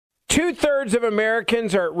2/3 of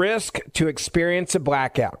Americans are at risk to experience a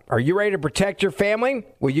blackout. Are you ready to protect your family?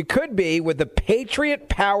 Well, you could be with the Patriot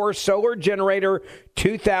Power Solar Generator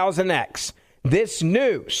 2000X. This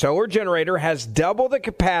new solar generator has double the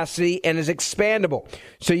capacity and is expandable,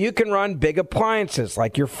 so you can run big appliances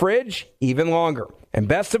like your fridge even longer. And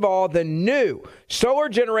best of all, the new solar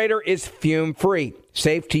generator is fume-free,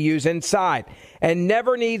 safe to use inside, and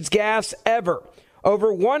never needs gas ever.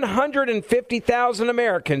 Over 150,000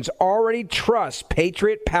 Americans already trust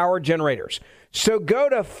Patriot Power Generators. So go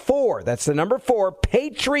to that's the number 4,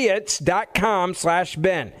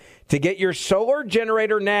 patriots.com/Ben to get your solar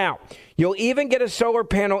generator now. You'll even get a solar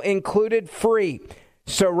panel included free.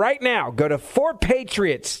 So right now, go to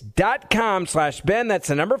 4patriots.com/Ben. That's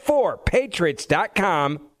the number 4,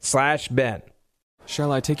 patriots.com/Ben.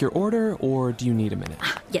 Shall I take your order, or do you need a minute?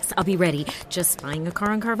 Yes, I'll be ready. Just buying a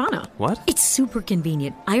car on Carvana. What? It's super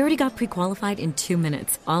convenient. I already got pre-qualified in 2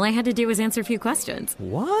 minutes. All I had to do was answer a few questions.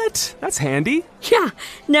 What? That's handy. Yeah,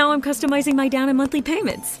 now I'm customizing my down and monthly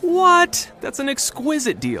payments. What? That's an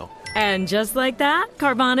exquisite deal. And just like that,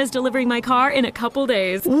 Carvana's delivering my car in a couple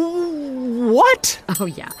days. What? Oh,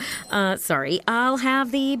 yeah. Sorry, I'll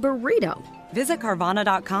have the burrito. Visit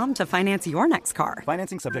Carvana.com to finance your next car.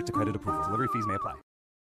 Financing subject to credit approval. Delivery fees may apply.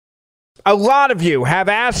 A lot of you have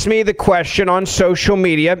asked me the question on social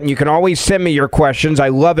media. You can always send me your questions. I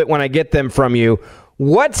love it when I get them from you.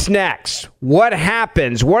 What's next? What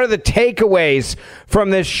happens? What are the takeaways from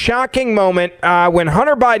this shocking moment when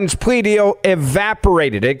Hunter Biden's plea deal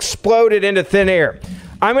evaporated, exploded into thin air?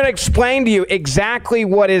 I'm going to explain to you exactly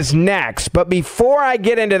what is next. But before I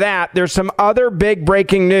get into that, there's some other big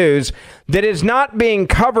breaking news that is not being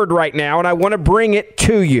covered right now, and I want to bring it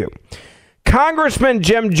to you. Congressman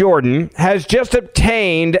Jim Jordan has just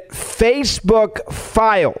obtained Facebook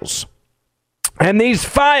files. And these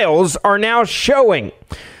files are now showing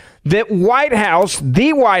that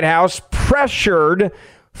the White House pressured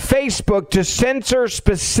Facebook to censor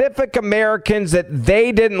specific Americans that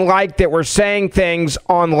they didn't like that were saying things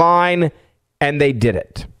online, and they did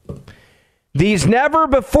it. These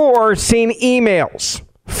never-before-seen emails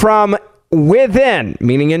from within,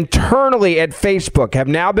 meaning internally at Facebook, have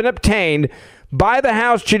now been obtained by the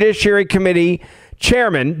House Judiciary Committee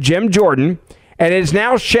Chairman Jim Jordan, and is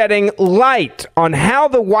now shedding light on how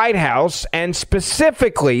the White House, and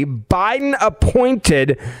specifically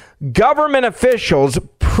Biden-appointed government officials,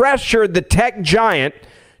 pressured the tech giant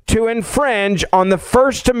to infringe on the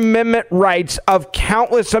First Amendment rights of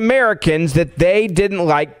countless Americans that they didn't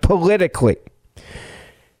like politically.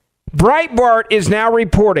 Breitbart is now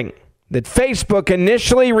reporting that Facebook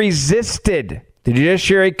initially resisted the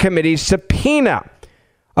Judiciary Committee's subpoena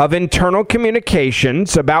of internal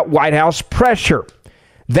communications about White House pressure.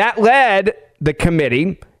 That led the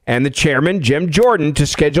committee and the chairman, Jim Jordan, to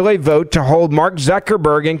schedule a vote to hold Mark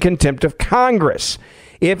Zuckerberg in contempt of Congress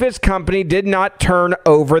if his company did not turn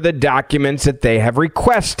over the documents that they have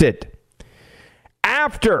requested.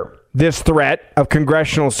 After this threat of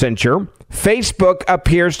congressional censure, Facebook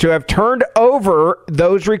appears to have turned over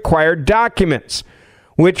those required documents,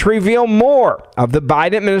 which reveal more of the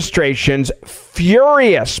Biden administration's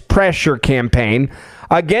furious pressure campaign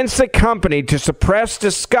against the company to suppress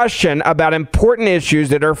discussion about important issues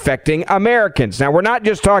that are affecting Americans. Now, we're not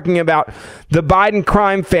just talking about the Biden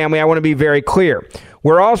crime family. I want to be very clear.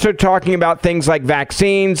 We're also talking about things like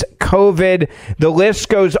vaccines, COVID, the list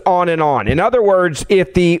goes on and on. In other words,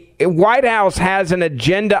 if the White House has an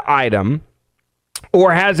agenda item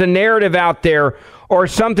or has a narrative out there or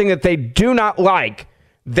something that they do not like,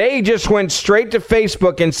 they just went straight to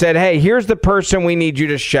Facebook and said, hey, here's the person we need you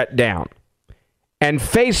to shut down. And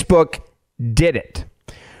Facebook did it.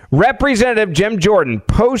 Representative Jim Jordan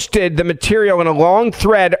posted the material in a long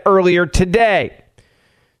thread earlier today,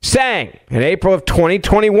 saying in April of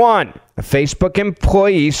 2021, a Facebook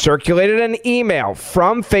employee circulated an email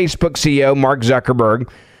from Facebook CEO Mark Zuckerberg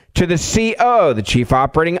to the CO, the Chief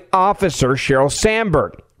Operating Officer, Sheryl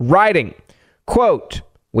Sandberg, writing, quote,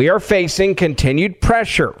 we are facing continued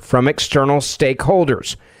pressure from external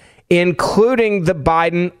stakeholders, including the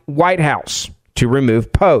Biden White House, to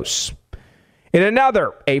remove posts. In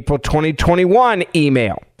another April 2021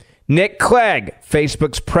 email, Nick Clegg,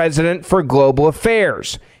 Facebook's president for global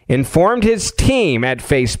affairs, informed his team at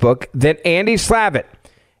Facebook that Andy Slavitt,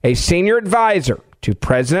 a senior advisor to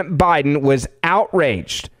President Biden, was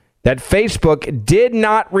outraged that Facebook did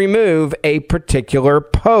not remove a particular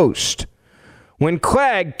post. When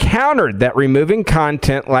Clegg countered that removing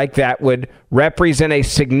content like that would represent a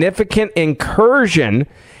significant incursion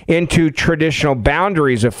into traditional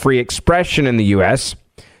boundaries of free expression in the U.S.,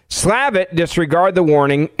 Slavitt disregarded the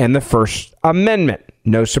warning and the First Amendment.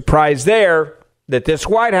 No surprise there that this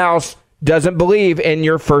White House doesn't believe in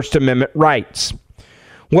your First Amendment rights.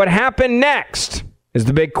 What happened next is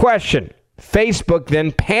the big question. Facebook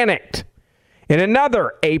then panicked. In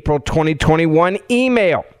another April 2021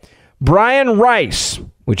 email, Brian Rice,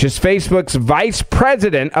 which is Facebook's vice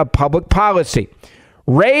president of public policy,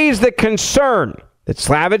 raised the concern that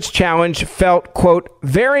Slavitt's challenge felt, quote,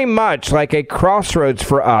 very much like a crossroads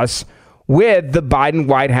for us with the Biden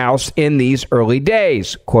White House in these early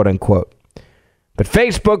days, quote unquote. But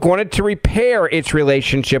Facebook wanted to repair its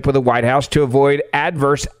relationship with the White House to avoid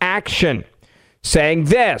adverse action, saying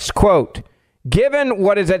this, quote, given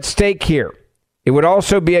what is at stake here, it would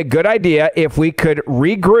also be a good idea if we could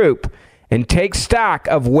regroup and take stock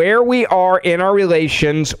of where we are in our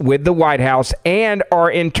relations with the White House and our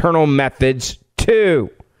internal methods too.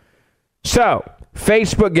 So,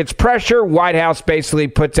 Facebook gets pressure. White House basically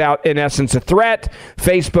puts out, in essence, a threat.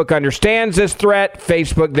 Facebook understands this threat.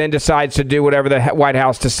 Facebook then decides to do whatever the White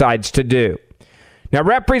House decides to do. Now,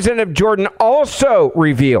 Representative Jordan also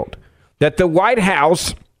revealed that the White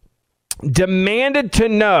House demanded to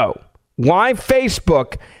know why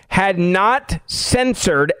Facebook had not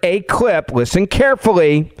censored a clip, listen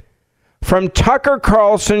carefully, from Tucker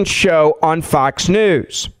Carlson's show on Fox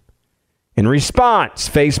News. In response,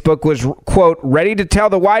 Facebook was, quote, ready to tell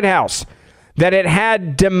the White House that it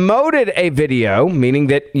had demoted a video, meaning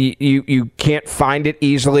that you can't find it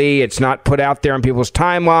easily. It's not put out there on people's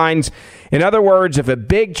timelines. In other words, if a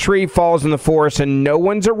big tree falls in the forest and no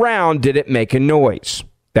one's around, did it make a noise?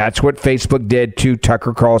 That's what Facebook did to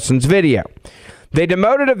Tucker Carlson's video. They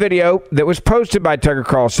demoted a video that was posted by Tucker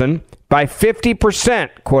Carlson by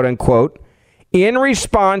 50%, quote unquote, in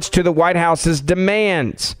response to the White House's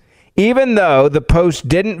demands, even though the post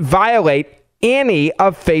didn't violate any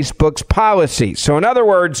of Facebook's policies. So in other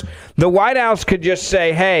words, the White House could just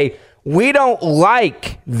say, hey, we don't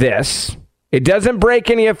like this. It doesn't break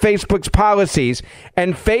any of Facebook's policies,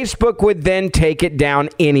 and Facebook would then take it down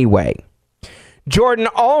anyway. Jordan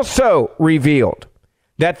also revealed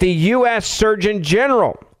that the U.S. Surgeon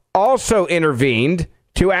General also intervened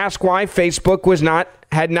to ask why Facebook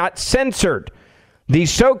had not censored the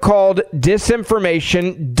so-called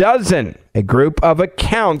Disinformation Dozen, a group of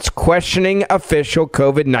accounts questioning official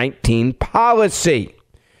COVID-19 policy.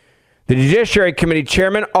 The Judiciary Committee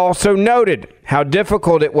chairman also noted how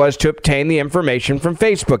difficult it was to obtain the information from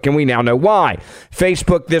Facebook, and we now know why.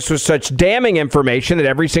 Facebook, this was such damning information that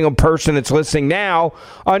every single person that's listening now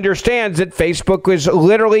understands that Facebook was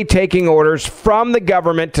literally taking orders from the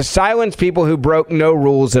government to silence people who broke no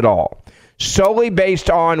rules at all, solely based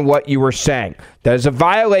on what you were saying. That is a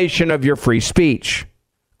violation of your free speech.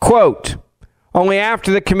 Quote, only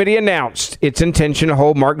after the committee announced its intention to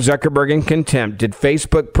hold Mark Zuckerberg in contempt did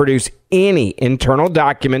Facebook produce any internal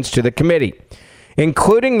documents to the committee,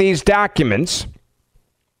 including these documents,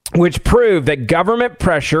 which prove that government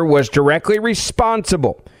pressure was directly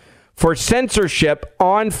responsible for censorship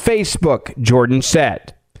on Facebook, Jordan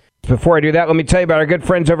said. Before I do that, let me tell you about our good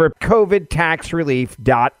friends over at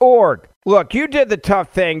COVIDTaxRelief.org. Look, you did the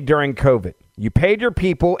tough thing during COVID. You paid your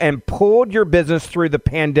people and pulled your business through the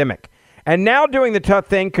pandemic. And now doing the tough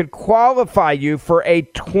thing could qualify you for a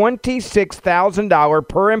 $26,000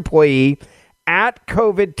 per employee at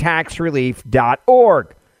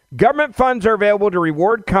COVIDTaxRelief.org. Government funds are available to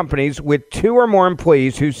reward companies with 2 or more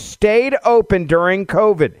employees who stayed open during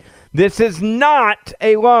COVID. This is not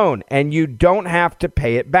a loan, and you don't have to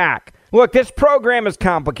pay it back. Look, this program is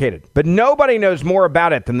complicated, but nobody knows more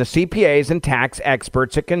about it than the CPAs and tax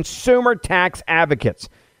experts at Consumer Tax Advocates.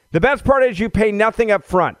 The best part is you pay nothing up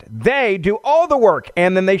front. They do all the work,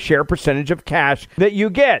 and then they share a percentage of cash that you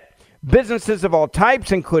get. Businesses of all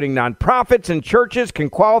types, including nonprofits and churches, can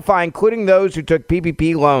qualify, including those who took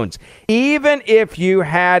PPP loans, even if you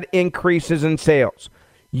had increases in sales.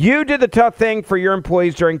 You did the tough thing for your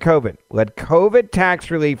employees during COVID. Let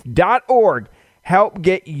COVIDTaxRelief.org help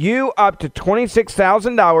get you up to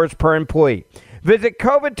 $26,000 per employee. Visit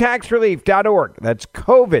COVIDTaxRelief.org. That's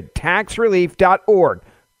COVIDTaxRelief.org.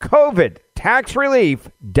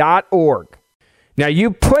 COVIDTaxRelief.org. Now, you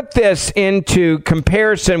put this into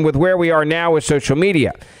comparison with where we are now with social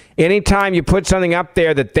media. Anytime you put something up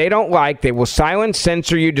there that they don't like, they will silence,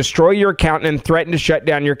 censor you, destroy your account, and threaten to shut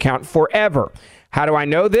down your account forever. How do I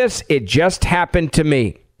know this? It just happened to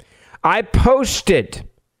me. I posted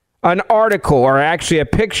an article, or actually a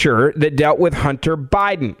picture, that dealt with Hunter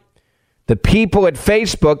Biden. The people at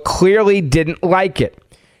Facebook clearly didn't like it.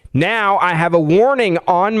 Now I have a warning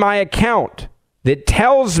on my account that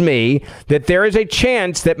tells me that there is a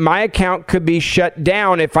chance that my account could be shut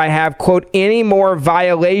down if I have, quote, any more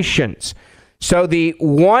violations. So the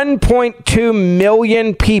 1.2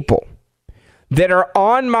 million people that are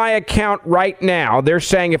on my account right now, they're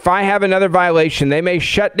saying if I have another violation, they may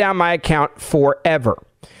shut down my account forever.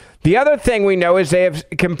 The other thing we know is they have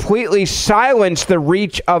completely silenced the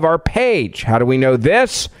reach of our page. How do we know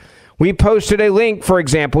this? We posted a link, for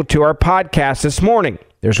example, to our podcast this morning.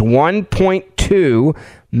 There's 1.2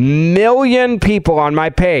 million people on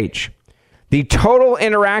my page. The total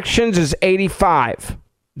interactions is 85.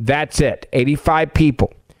 That's it, 85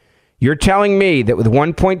 people. You're telling me that with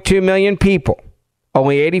 1.2 million people,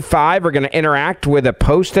 only 85 are going to interact with a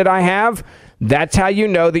post that I have? That's how you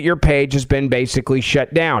know that your page has been basically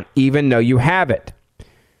shut down, even though you have it.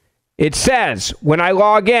 It says, when I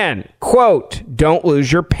log in, quote, don't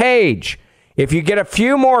lose your page. If you get a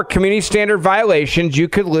few more community standard violations, you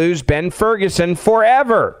could lose Ben Ferguson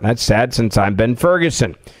forever. That's sad since I'm Ben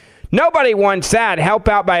Ferguson. Nobody wants that. Help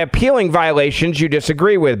out by appealing violations you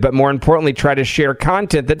disagree with, but more importantly, try to share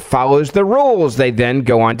content that follows the rules, they then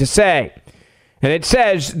go on to say. And it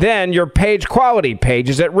says, then your page quality, page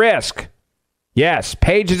is at risk. Yes,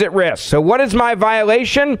 page is at risk. So what is my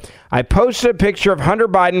violation? I posted a picture of Hunter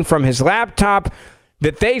Biden from his laptop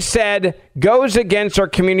that they said goes against our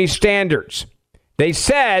community standards. They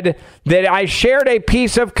said that I shared a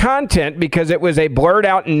piece of content because it was a blurred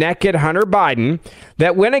out naked Hunter Biden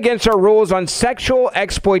that went against our rules on sexual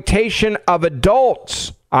exploitation of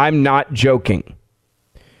adults. I'm not joking.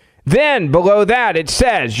 Then below that, it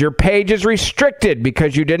says your page is restricted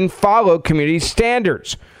because you didn't follow community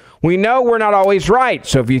standards. We know we're not always right,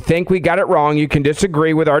 so if you think we got it wrong, you can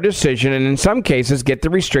disagree with our decision and in some cases get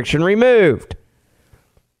the restriction removed.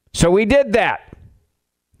 So we did that.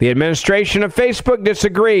 The administration of Facebook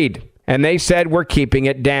disagreed, and they said we're keeping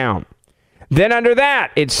it down. Then under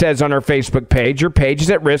that, it says on our Facebook page, your page is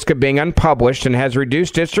at risk of being unpublished and has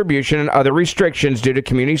reduced distribution and other restrictions due to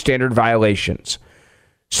community standard violations.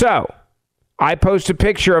 So I post a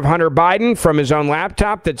picture of Hunter Biden from his own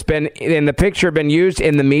laptop that's been in the picture been used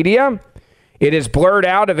in the media. It is blurred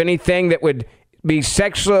out of anything that would be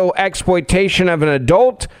sexual exploitation of an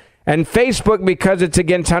adult. And Facebook, because it's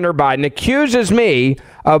against Hunter Biden, accuses me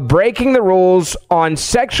of breaking the rules on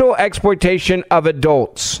sexual exploitation of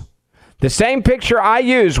adults. The same picture I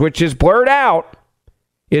use, which is blurred out,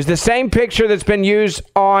 is the same picture that's been used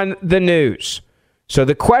on the news. So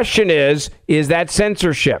the question is that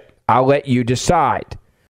censorship? I'll let you decide.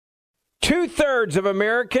 2/3 of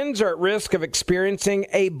Americans are at risk of experiencing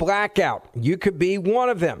a blackout. You could be one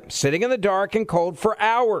of them, sitting in the dark and cold for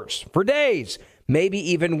hours, for days, maybe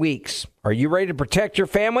even weeks. Are you ready to protect your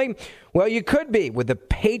family? Well, you could be with the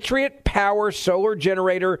Patriot Power Solar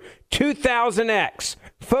Generator 2000X.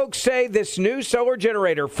 Folks say this new solar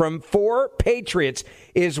generator from 4 Patriots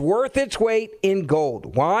is worth its weight in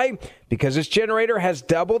gold. Why? Because this generator has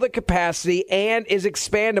double the capacity and is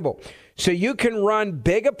expandable. So you can run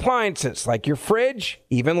big appliances like your fridge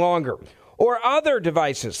even longer. Or other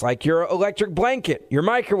devices like your electric blanket, your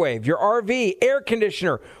microwave, your RV, air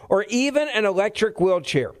conditioner, or even an electric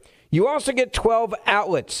wheelchair. You also get 12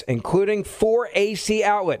 outlets, including 4 AC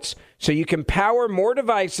outlets, so you can power more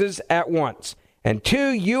devices at once. And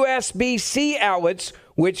 2 USB-C outlets,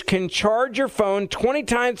 which can charge your phone 20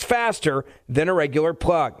 times faster than a regular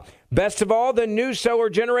plug. Best of all, the new solar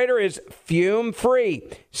generator is fume-free,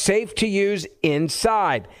 safe to use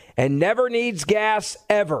inside, and never needs gas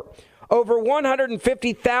ever. Over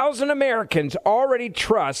 150,000 Americans already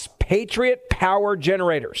trust Patriot Power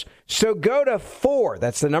Generators. So go to 4,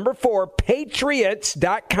 that's the number 4,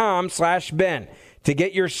 patriots.com/Ben to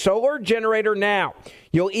get your solar generator now.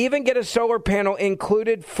 You'll even get a solar panel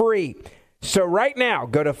included free. So right now,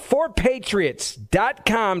 go to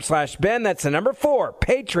 4patriots.com/Ben. That's the number 4,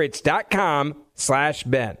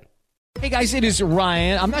 patriots.com/Ben. Hey guys, it is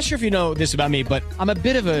Ryan. I'm not sure if you know this about me, but I'm a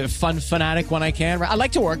bit of a fun fanatic when I can. I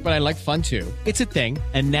like to work, but I like fun too. It's a thing.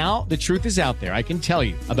 And now the truth is out there. I can tell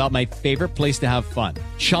you about my favorite place to have fun.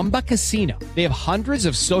 Chumba Casino. They have hundreds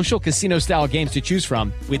of social casino style games to choose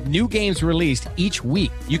from with new games released each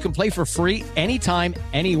week. You can play for free anytime,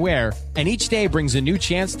 anywhere. And each day brings a new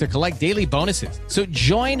chance to collect daily bonuses. So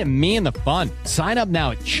join me in the fun. Sign up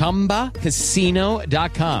now at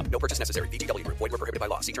ChumbaCasino.com. No purchase necessary. VGW. Void where prohibited by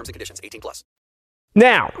law. See terms and conditions. 18+.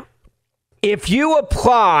 Now, if you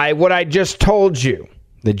apply what I just told you,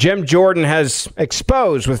 that Jim Jordan has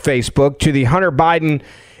exposed with Facebook to the Hunter Biden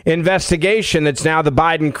investigation that's now the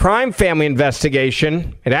Biden crime family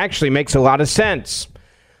investigation, it actually makes a lot of sense.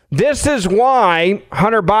 This is why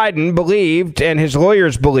Hunter Biden believed, and his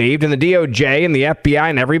lawyers believed, and the DOJ and the FBI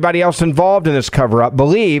and everybody else involved in this cover-up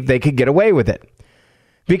believed they could get away with it.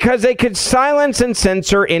 because they could silence and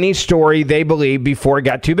censor any story they believed before it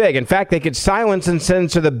got too big. In fact, they could silence and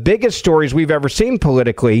censor the biggest stories we've ever seen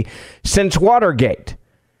politically since Watergate.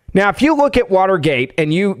 Now, if you look at Watergate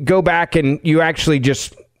and you go back and you actually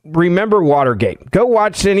just remember Watergate, go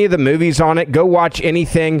watch any of the movies on it, go watch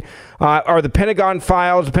anything, or the Pentagon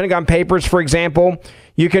Files, the Pentagon Papers, for example.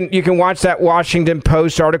 You can watch that Washington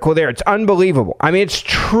Post article there. It's unbelievable. I mean, it's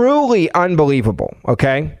truly unbelievable,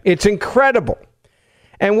 okay? It's incredible.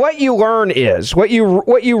 And what you learn is, what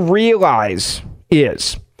you realize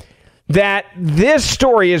is that this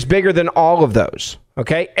story is bigger than all of those.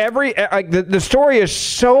 Okay, the story is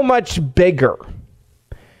so much bigger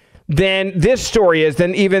than this story is,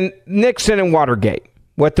 than even Nixon and Watergate.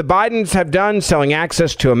 What the Bidens have done selling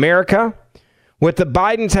access to America, what the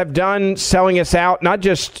Bidens have done selling us out, not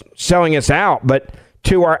just selling us out, but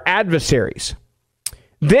to our adversaries.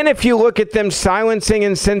 Then if you look at them silencing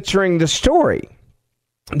and censoring the story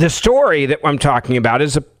that I'm talking about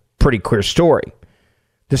is a pretty clear story.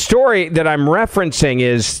 The story that I'm referencing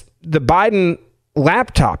is the Biden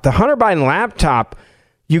laptop, the Hunter Biden laptop.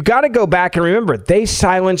 You got to go back and remember, they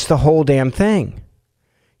silenced the whole damn thing.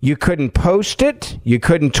 You couldn't post it. You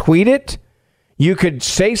couldn't tweet it. You could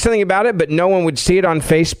say something about it, but no one would see it on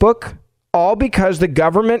Facebook. All because the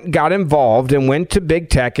government got involved and went to big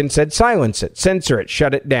tech and said, silence it, censor it,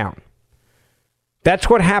 shut it down. That's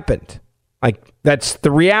what happened. That's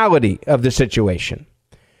the reality of the situation.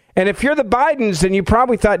 And if you're the Bidens, then you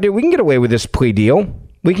probably thought, dude, we can get away with this plea deal.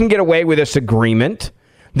 We can get away with this agreement,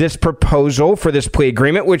 this proposal for this plea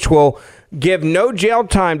agreement, which will give no jail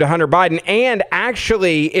time to Hunter Biden. And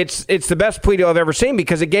actually, it's the best plea deal I've ever seen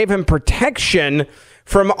because it gave him protection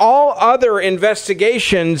from all other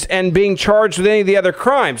investigations and being charged with any of the other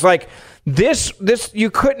crimes. Like this, you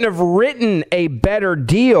couldn't have written a better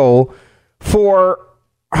deal for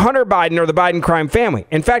Hunter Biden or the Biden crime family.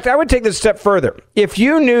 In fact, I would take this a step further. If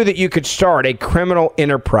you knew that you could start a criminal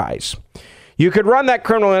enterprise, you could run that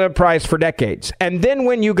criminal enterprise for decades. And then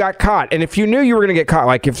when you got caught, and if you knew you were going to get caught,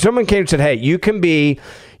 like if someone came and said, hey, you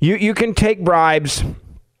can take bribes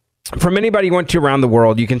from anybody you want to around the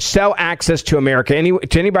world. You can sell access to America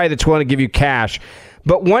to anybody that's willing to give you cash.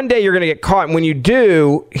 But one day you're going to get caught. And when you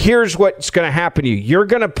do, here's what's going to happen to you. You're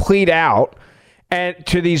going to plead out and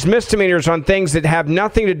to these misdemeanors on things that have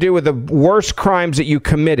nothing to do with the worst crimes that you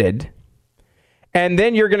committed. And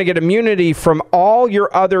then you're going to get immunity from all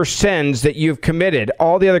your other sins that you've committed,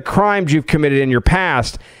 all the other crimes you've committed in your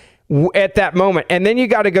past at that moment. And then you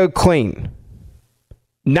got to go clean.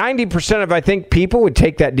 90% of, I think, people would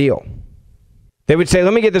take that deal. They would say,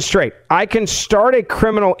 let me get this straight. I can start a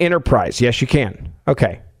criminal enterprise. Yes, you can.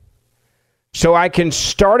 Okay. So I can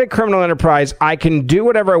start a criminal enterprise. I can do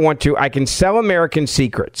whatever I want to. I can sell American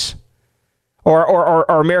secrets or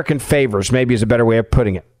American favors, maybe is a better way of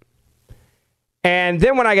putting it. And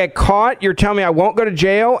then when I get caught, you're telling me I won't go to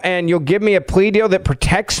jail and you'll give me a plea deal that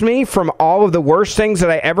protects me from all of the worst things that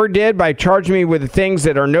I ever did by charging me with the things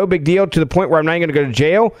that are no big deal to the point where I'm not going to go to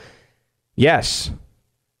jail? Yes,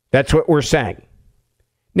 that's what we're saying.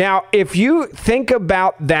 Now, if you think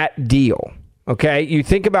about that deal, okay, you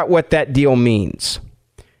think about what that deal means.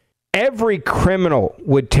 Every criminal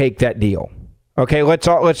would take that deal. Okay,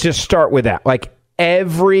 let's just start with that. Like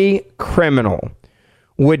every criminal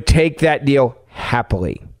would take that deal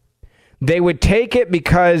happily. They would take it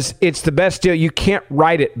because it's the best deal. You can't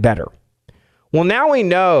write it better. Well, now we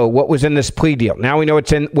know what was in this plea deal. Now we know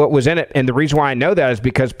what was in it. And the reason why I know that is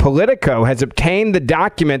because Politico has obtained the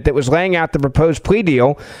document that was laying out the proposed plea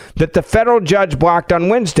deal that the federal judge blocked on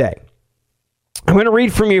Wednesday. I'm going to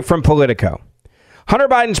read from you from Politico. Hunter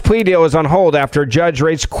Biden's plea deal is on hold after a judge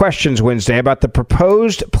raised questions Wednesday about the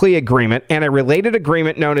proposed plea agreement and a related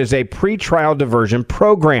agreement known as a pretrial diversion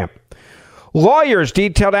program. Lawyers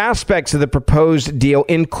detailed aspects of the proposed deal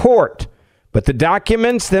in court, but the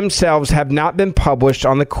documents themselves have not been published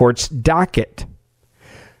on the court's docket.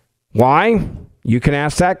 Why? You can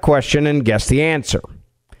ask that question and guess the answer.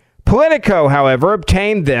 Politico, however,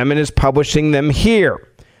 obtained them and is publishing them here.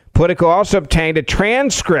 Politico also obtained a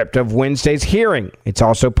transcript of Wednesday's hearing. It's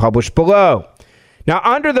also published below. Now,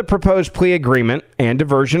 under the proposed plea agreement and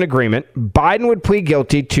diversion agreement, Biden would plead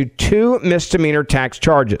guilty to 2 misdemeanor tax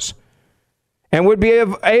charges and would be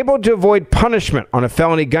able to avoid punishment on a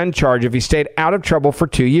felony gun charge if he stayed out of trouble for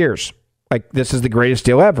 2 years. Like, this is the greatest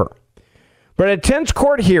deal ever. But at a tense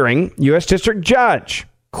court hearing, U.S. District Judge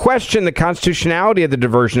questioned the constitutionality of the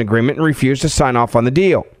diversion agreement and refused to sign off on the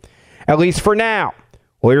deal, at least for now.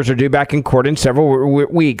 Lawyers are due back in court in several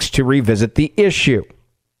weeks to revisit the issue.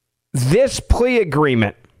 This plea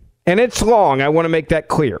agreement, and it's long, I want to make that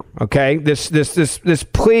clear, okay? This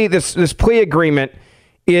plea agreement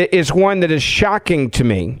is one that is shocking to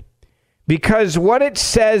me, because what it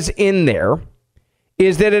says in there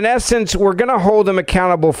is that, in essence, we're going to hold him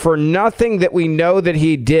accountable for nothing that we know that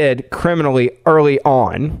he did criminally early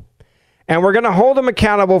on. And we're going to hold him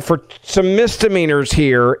accountable for some misdemeanors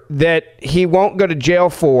here that he won't go to jail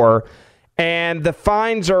for. And the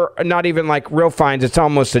fines are not even like real fines. It's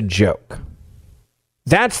almost a joke.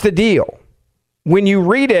 That's the deal. When you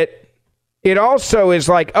read it, it also is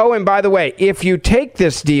like, oh, and by the way, if you take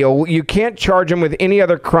this deal, you can't charge him with any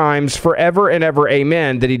other crimes forever and ever,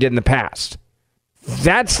 amen, that he did in the past.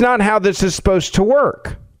 That's not how this is supposed to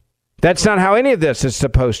work. That's not how any of this is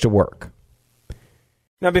supposed to work.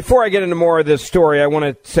 Now, before I get into more of this story, I want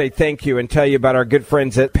to say thank you and tell you about our good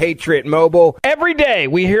friends at Patriot Mobile. Every day,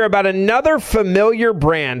 we hear about another familiar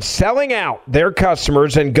brand selling out their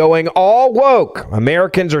customers and going all woke.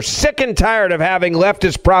 Americans are sick and tired of having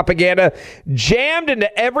leftist propaganda jammed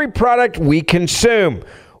into every product we consume.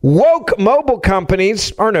 Woke mobile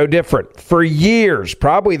companies are no different. For years,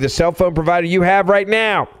 probably the cell phone provider you have right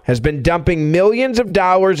now has been dumping millions of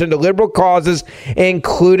dollars into liberal causes,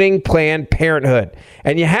 including Planned Parenthood.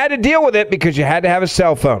 And you had to deal with it because you had to have a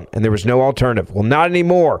cell phone, and there was no alternative. Well, not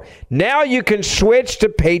anymore. Now you can switch to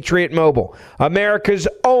Patriot Mobile, America's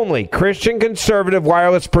only Christian conservative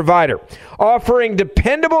wireless provider, offering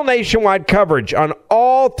dependable nationwide coverage on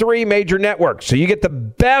all three major networks. So you get the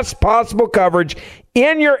best possible coverage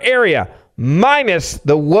in your area, minus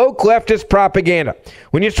the woke leftist propaganda.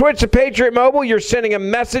 When you switch to Patriot Mobile, you're sending a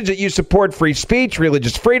message that you support free speech,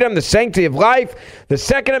 religious freedom, the sanctity of life, the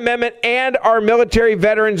Second Amendment, and our military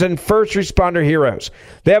veterans and first responder heroes.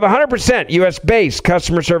 They have a 100% U.S.-based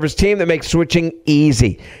customer service team that makes switching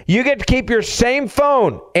easy. You get to keep your same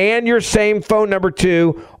phone and your same phone number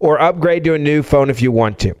too, or upgrade to a new phone if you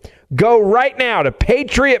want to. Go right now to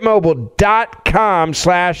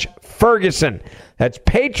patriotmobile.com/Ferguson. That's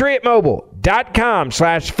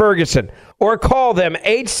patriotmobile.com/Ferguson. Or call them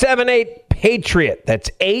 878-PATRIOT. That's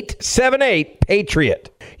 878-PATRIOT.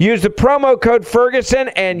 Use the promo code Ferguson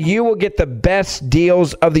and you will get the best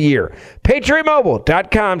deals of the year.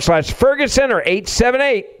 patriotmobile.com/Ferguson or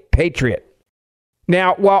 878-PATRIOT.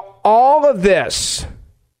 Now, while all of this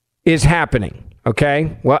is happening,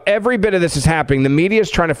 okay, while every bit of this is happening, the media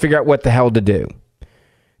is trying to figure out what the hell to do.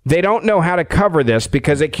 They don't know how to cover this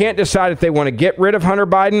because they can't decide if they want to get rid of Hunter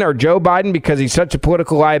Biden or Joe Biden because he's such a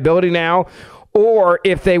political liability now, or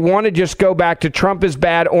if they want to just go back to Trump is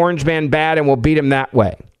bad, Orange Man bad, and we'll beat him that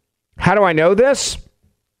way. How do I know this?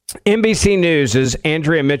 NBC News'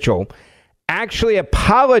 Andrea Mitchell actually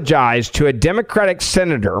apologized to a Democratic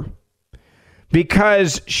senator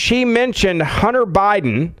because she mentioned Hunter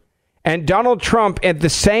Biden and Donald Trump at the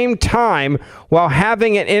same time while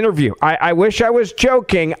having an interview. I wish I was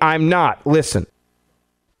joking. I'm not. Listen.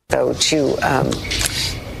 Though to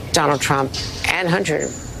Donald Trump and Hunter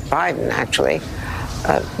Biden, actually,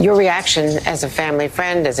 your reaction as a family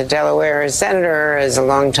friend, as a Delaware senator, as a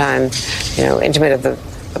longtime, intimate of the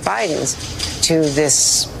Bidens, to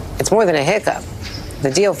this, it's more than a hiccup. The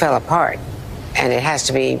deal fell apart, and it has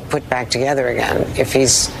to be put back together again if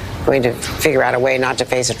he's going to figure out a way not to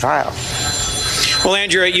face a trial. Well,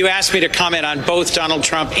 Andrea, you asked me to comment on both Donald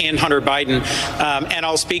Trump and Hunter Biden, and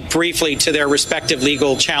I'll speak briefly to their respective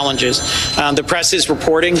legal challenges. The press is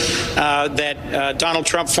reporting that Donald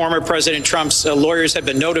Trump, former President Trump's lawyers have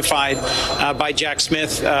been notified by Jack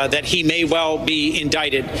Smith that he may well be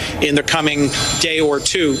indicted in the coming day or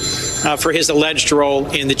two for his alleged role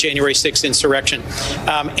in the January 6th insurrection.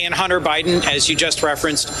 And Hunter Biden, as you just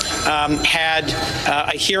referenced, had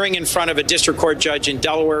a hearing in front of a district court judge in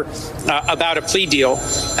Delaware about a plea deal.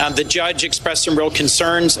 The judge expressed some real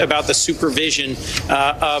concerns about the supervision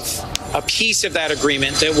of a piece of that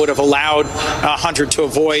agreement that would have allowed Hunter to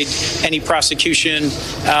avoid any prosecution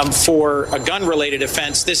for a gun-related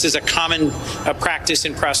offense. This is a common practice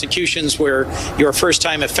in prosecutions where you're a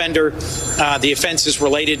first-time offender, the offense is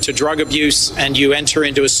related to drug abuse, and you enter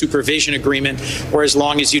into a supervision agreement where as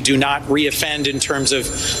long as you do not reoffend in terms of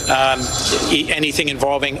anything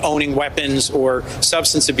involving owning weapons or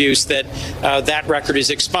substance abuse, that record is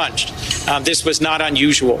expunged. This was not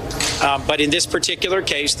unusual. But in this particular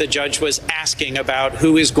case, the judge was asking about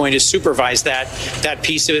who is going to supervise that. That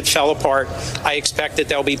piece of it fell apart. I expect that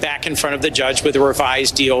they'll be back in front of the judge with a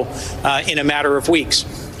revised deal in a matter of weeks.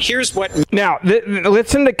 Here's what... Now,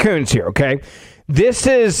 listen to Coons here, okay? This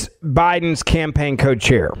is Biden's campaign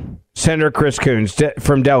co-chair, Senator Chris Coons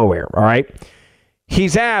from Delaware, all right?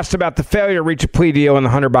 He's asked about the failure to reach a plea deal in the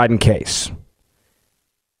Hunter Biden case.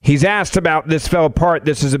 He's asked about this fell apart.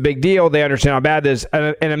 This is a big deal. They understand how bad this is.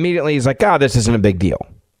 And immediately he's like, this isn't a big deal.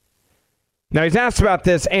 Now, he's asked about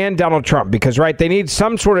this and Donald Trump because, right, they need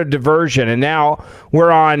some sort of diversion. And now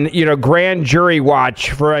we're on, grand jury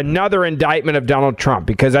watch for another indictment of Donald Trump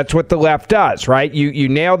because that's what the left does, right? You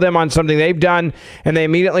nail them on something they've done and they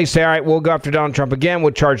immediately say, all right, we'll go after Donald Trump again.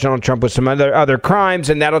 We'll charge Donald Trump with some other crimes,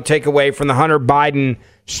 and that'll take away from the Hunter Biden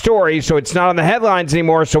story. So it's not on the headlines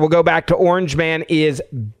anymore. So we'll go back to Orange Man is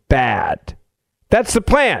bad. That's the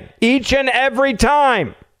plan each and every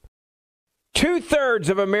time. 2/3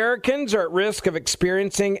 of Americans are at risk of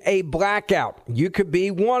experiencing a blackout. You could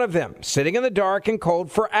be one of them, sitting in the dark and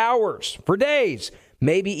cold for hours, for days,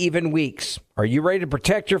 maybe even weeks. Are you ready to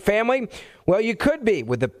protect your family? Well, you could be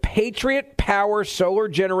with the Patriot Power Solar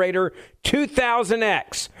Generator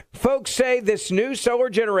 2000X. Folks say this new solar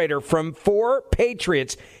generator from 4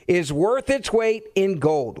 Patriots is worth its weight in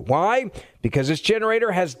gold. Why? Because this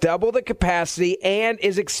generator has double the capacity and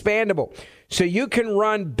is expandable. So you can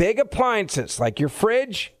run big appliances like your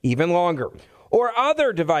fridge even longer, or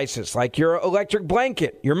other devices like your electric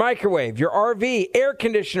blanket, your microwave, your RV, air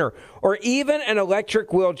conditioner, or even an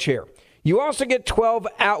electric wheelchair. You also get 12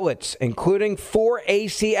 outlets, including 4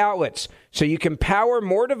 AC outlets, so you can power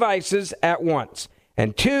more devices at once,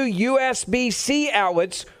 and 2 USB-C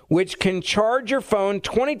outlets, which can charge your phone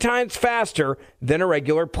 20 times faster than a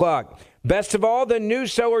regular plug. Best of all, the new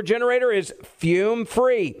solar generator is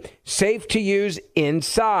fume-free, safe to use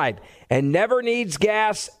inside, and never needs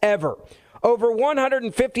gas ever. Over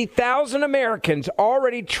 150,000 Americans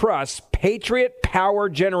already trust Patriot Power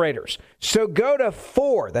Generators. So go to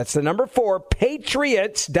 4,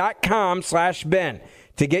 patriots.com/Ben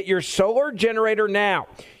to get your solar generator now.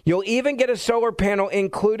 You'll even get a solar panel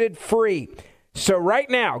included free. So right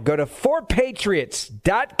now, go to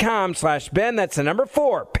 4patriots.com/Ben. That's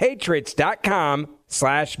 4,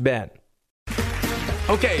 patriots.com/Ben.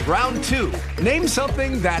 Okay, round 2. Name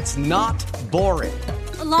something that's not boring.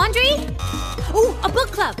 A laundry? Ooh, a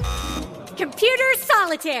book club. Computer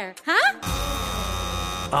solitaire, huh?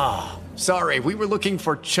 Ah, sorry, we were looking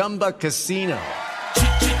for Chumba Casino.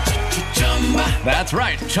 That's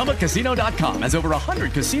right. ChumbaCasino.com has over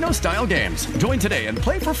 100 casino-style games. Join today and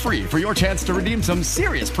play for free for your chance to redeem some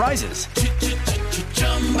serious prizes.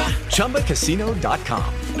 ChumbaCasino.com.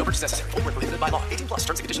 No purchase necessary. Void where prohibited by law. 18+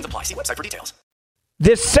 terms and conditions apply. See website for details.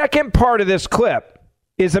 This second part of this clip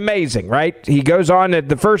is amazing, right? He goes on at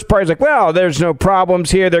the first part. He's like, well, there's no problems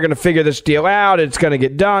here. They're going to figure this deal out. It's going to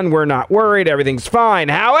get done. We're not worried. Everything's fine.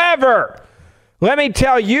 However, let me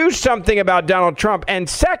tell you something about Donald Trump. And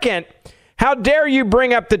second, how dare you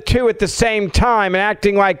bring up the two at the same time and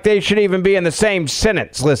acting like they should even be in the same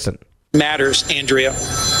sentence? Listen. Matters, Andrea.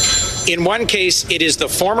 In one case, it is the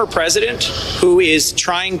former president who is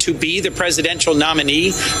trying to be the presidential nominee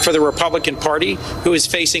for the Republican Party who is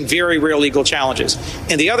facing very real legal challenges.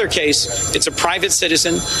 In the other case, it's a private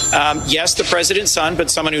citizen, yes, the president's son, but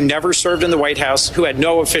someone who never served in the White House, who had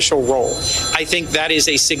no official role. I think that is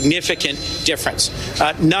a significant difference.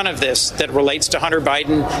 None of this that relates to Hunter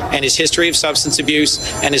Biden and his history of substance abuse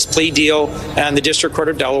and his plea deal in the District Court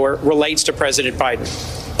of Delaware relates to President Biden.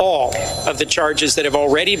 All of the charges that have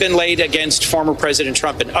already been laid against former President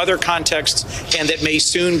Trump in other contexts and that may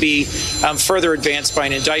soon be further advanced by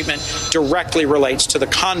an indictment directly relates to the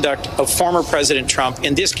conduct of former President Trump,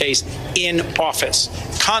 in this case, in office.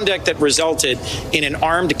 Conduct that resulted in an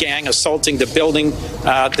armed gang assaulting the building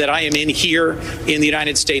that I am in here in the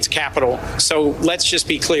United States Capitol. So let's just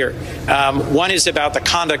be clear. One is about the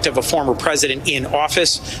conduct of a former president in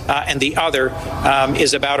office, and the other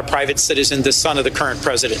is about a private citizen, the son of the current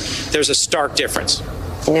president. There's a stark difference.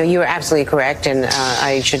 No, you are absolutely correct, and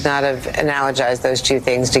I should not have analogized those two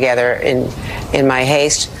things together in my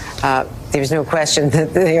haste. There's no question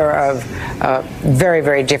that they are of very,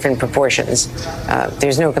 very different proportions.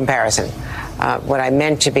 There's no comparison. What I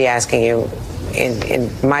meant to be asking you in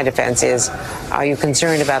my defense is, are you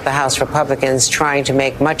concerned about the House Republicans trying to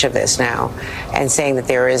make much of this now and saying that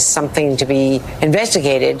there is something to be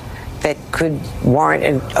investigated that could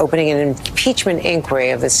warrant opening an impeachment inquiry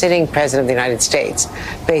of the sitting president of the United States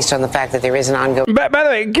based on the fact that there is an ongoing... By the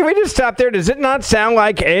way, can we just stop there? Does it not sound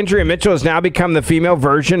like Andrea Mitchell has now become the female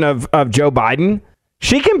version of Joe Biden?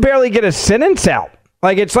 She can barely get a sentence out.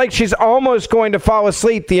 It's like she's almost going to fall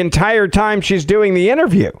asleep the entire time she's doing the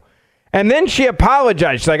interview. And then she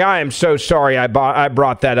apologized. She's like, I am so sorry I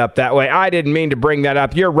brought that up that way. I didn't mean to bring that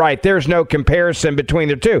up. You're right. There's no comparison between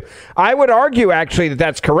the two. I would argue, actually, that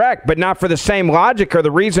that's correct, but not for the same logic or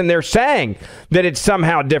the reason they're saying that it's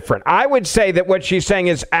somehow different. I would say that what she's saying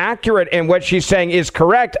is accurate and what she's saying is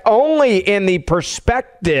correct only in the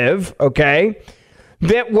perspective, okay,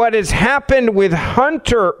 that what has happened with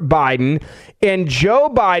Hunter Biden and Joe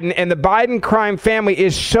Biden and the Biden crime family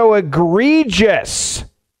is so egregious,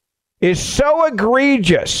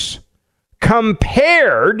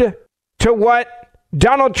 compared to what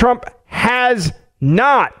Donald Trump has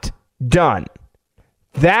not done.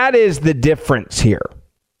 That is the difference here.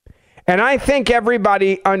 And I think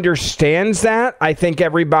everybody understands that. I think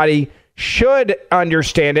everybody should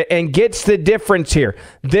understand it and gets the difference here.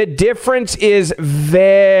 The difference is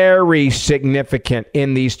very significant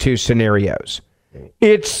in these two scenarios.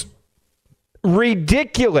 It's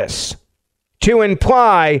ridiculous to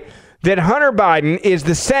imply that Hunter Biden is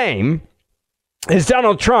the same as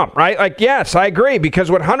Donald Trump, right? Like, yes, I agree, because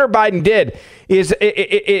what Hunter Biden did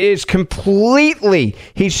is completely,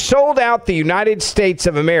 he sold out the United States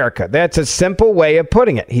of America. That's a simple way of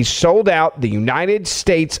putting it. He sold out the United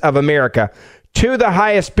States of America to the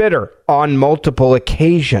highest bidder on multiple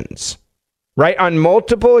occasions, right? On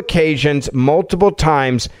multiple occasions, multiple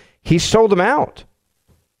times, he sold them out.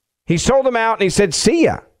 He sold them out and he said, see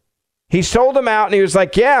ya. He sold them out and he was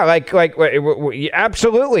like, yeah, like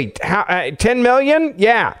absolutely. 10 million?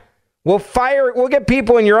 Yeah. We'll get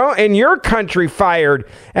people in your country fired,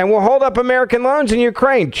 and we'll hold up American loans in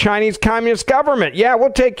Ukraine. Chinese Communist government. Yeah,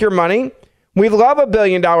 we'll take your money. We love $1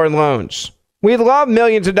 billion loans. We love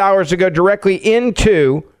millions of dollars to go directly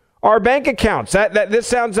into our bank accounts. This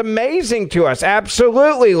sounds amazing to us.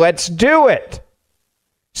 Absolutely. Let's do it.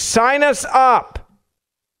 Sign us up.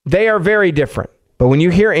 They are very different. But when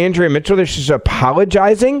you hear Andrea Mitchell, she's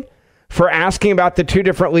apologizing for asking about the two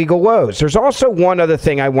different legal woes. There's also one other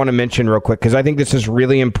thing I want to mention real quick, because I think this is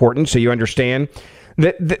really important so you understand.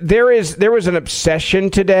 That there was an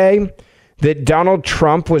obsession today that Donald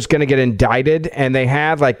Trump was going to get indicted, and they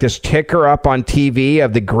had like this ticker up on TV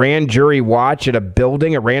of the grand jury watch at a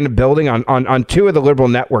random building on two of the liberal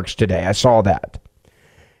networks today. I saw that.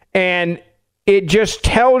 And it just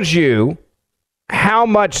tells you how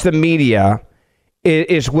much the media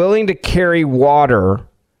is willing to carry water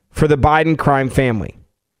for the Biden crime family.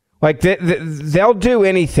 Like they'll do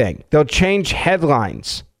anything. They'll change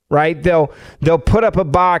headlines, right? They'll put up a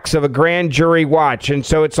box of a grand jury watch. And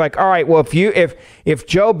so it's like, all right, well, if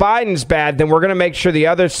Joe Biden's bad, then we're going to make sure the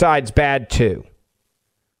other side's bad too.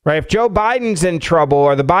 Right? If Joe Biden's in trouble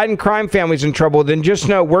or the Biden crime family's in trouble, then just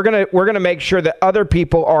know we're going to make sure that other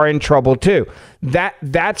people are in trouble too.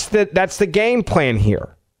 That's the game plan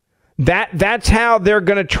here. That's how they're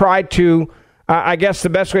going to try to, I guess the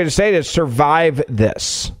best way to say it is survive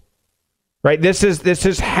this, right? This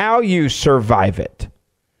is how you survive it.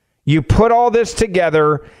 You put all this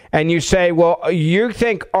together and you say, well, you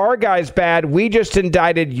think our guy's bad. We just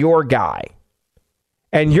indicted your guy,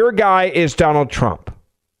 and your guy is Donald Trump.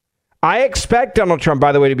 I expect Donald Trump,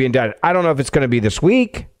 by the way, to be indicted. I don't know if it's going to be this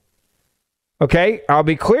week. Okay, I'll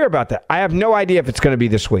be clear about that. I have no idea if it's going to be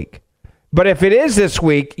this week. But if it is this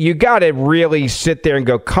week, you got to really sit there and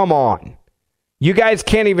go, come on. You guys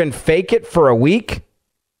can't even fake it for a week.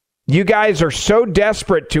 You guys are so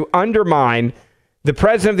desperate to undermine the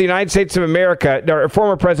president of the United States of America, or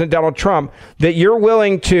former President Donald Trump, that you're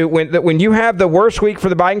willing to, when you have the worst week for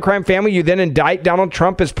the Biden crime family, you then indict Donald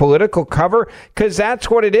Trump as political cover, because that's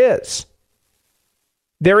what it is.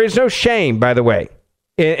 There is no shame, by the way,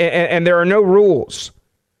 and there are no rules.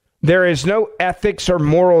 There is no ethics or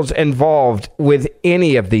morals involved with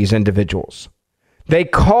any of these individuals. They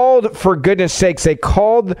called, for goodness sakes, I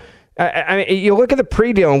mean, you look at the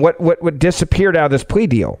plea deal and what disappeared out of this plea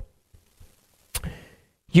deal.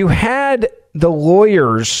 You had the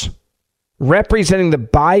lawyers representing the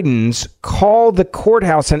Bidens call the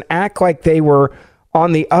courthouse and act like they were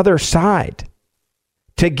on the other side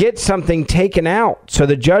to get something taken out so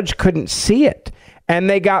the judge couldn't see it. And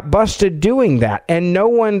they got busted doing that. And no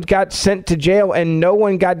one got sent to jail and no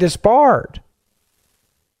one got disbarred.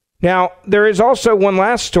 Now, there is also one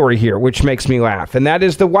last story here which makes me laugh, and that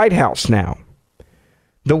is the White House now.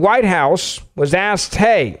 The White House was asked,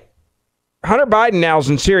 hey, Hunter Biden now is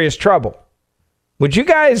in serious trouble. Would you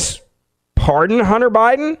guys pardon Hunter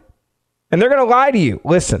Biden? And they're going to lie to you.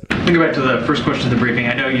 Listen. Let me go back to the first question of the briefing.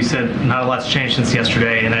 I know you said not a lot's changed since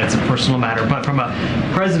yesterday and that it's a personal matter, but from a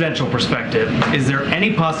presidential perspective, is there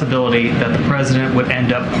any possibility that the president would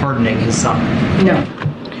end up pardoning his son? No.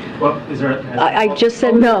 Well, is there? I just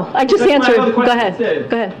said no. I just answered. Go ahead. Go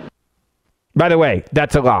ahead. By the way,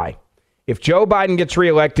 that's a lie. If Joe Biden gets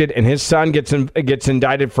reelected and his son gets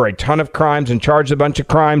indicted for a ton of crimes and charged a bunch of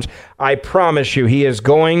crimes, I promise you he is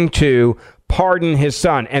going to pardon his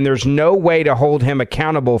son. And there's no way to hold him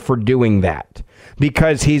accountable for doing that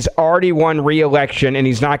because he's already won re-election and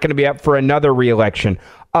he's not going to be up for another re-election.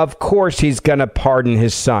 of course he's going to pardon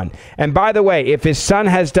his son. And by the way, if his son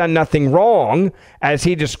has done nothing wrong, as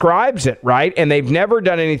he describes it, right, and they've never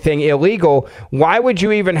done anything illegal, why would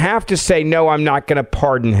you even have to say, no, I'm not going to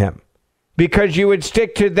pardon him? Because you would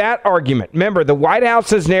stick to that argument. Remember, the White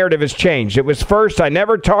House's narrative has changed. It was first, I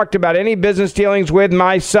never talked about any business dealings with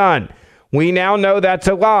my son. We now know that's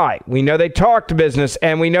a lie. We know they talked business,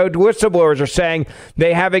 and we know whistleblowers are saying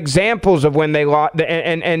they have examples of when they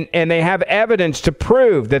and they have evidence to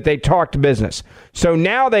prove that they talked business. So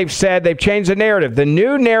now they've changed the narrative. The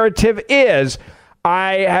new narrative is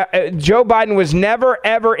Joe Biden was never,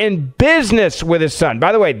 ever in business with his son.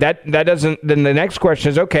 By the way, that doesn't, then the next question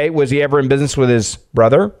is, okay, was he ever in business with his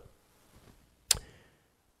brother?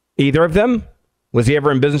 Either of them? Was he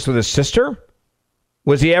ever in business with his sister?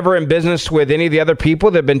 Was he ever in business with any of the other people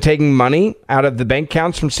that have been taking money out of the bank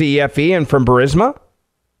accounts from CEFE and from Burisma?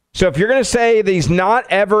 So if you're going to say that he's not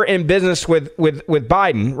ever in business with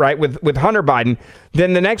Biden, right, with Hunter Biden,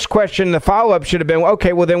 then the next question, the follow-up should have been,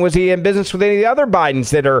 okay, well, then was he in business with any of the other Bidens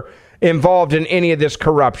that are involved in any of this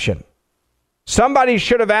corruption? Somebody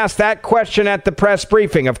should have asked that question at the press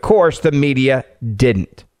briefing. Of course, the media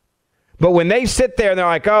didn't. But when they sit there and they're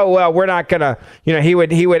like, oh, well, we're not going to, he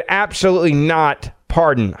would absolutely not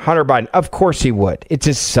pardon Hunter Biden. Of course he would. It's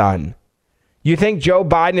his son. You think Joe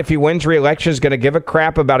Biden, if he wins re-election, is going to give a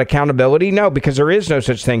crap about accountability? No, because there is no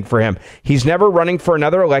such thing for him. He's never running for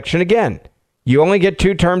another election again. You only get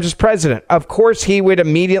 2 terms as president. Of course he would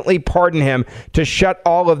immediately pardon him to shut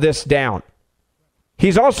all of this down.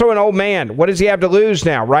 He's also an old man. What does he have to lose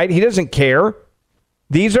now, right? He doesn't care.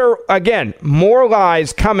 These are, again, more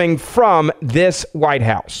lies coming from this White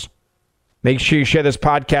House. Make sure you share this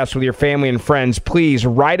podcast with your family and friends. Please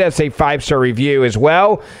write us a 5-star review as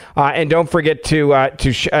well. And don't forget to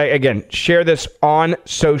share this on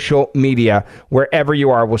social media wherever you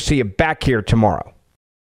are. We'll see you back here tomorrow.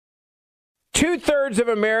 2/3 of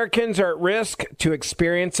Americans are at risk to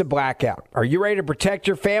experience a blackout. Are you ready to protect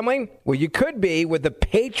your family? Well, you could be with the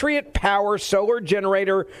Patriot Power Solar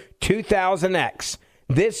Generator 2000X.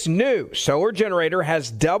 This new solar generator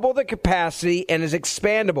has double the capacity and is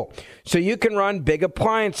expandable, so you can run big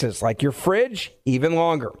appliances like your fridge even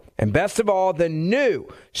longer. And best of all, the new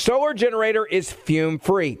solar generator is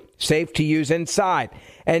fume-free, safe to use inside,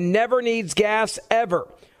 and never needs gas ever.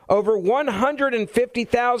 Over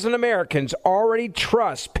 150,000 Americans already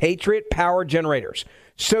trust Patriot Power Generators.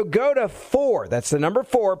 So go to 4, that's the number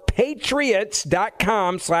 4,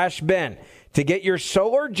 patriots.com/Ben to get your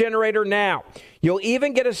solar generator now. You'll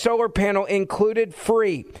even get a solar panel included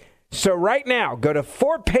free. So right now, go to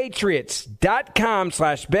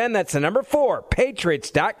 4patriots.com/Ben. That's the number 4,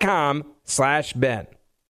 patriots.com/Ben.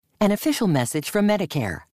 An official message from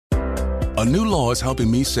Medicare. A new law is helping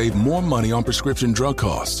me save more money on prescription drug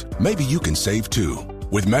costs. Maybe you can save too.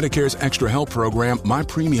 With Medicare's Extra Help program, my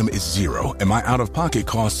premium is $0 and my out-of-pocket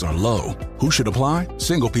costs are low. Who should apply?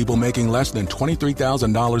 Single people making less than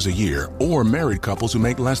 $23,000 a year or married couples who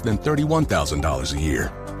make less than $31,000 a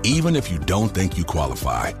year. Even if you don't think you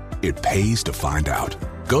qualify, it pays to find out.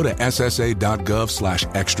 Go to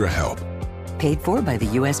ssa.gov/extra help. Paid for by the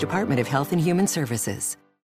U.S. Department of Health and Human Services.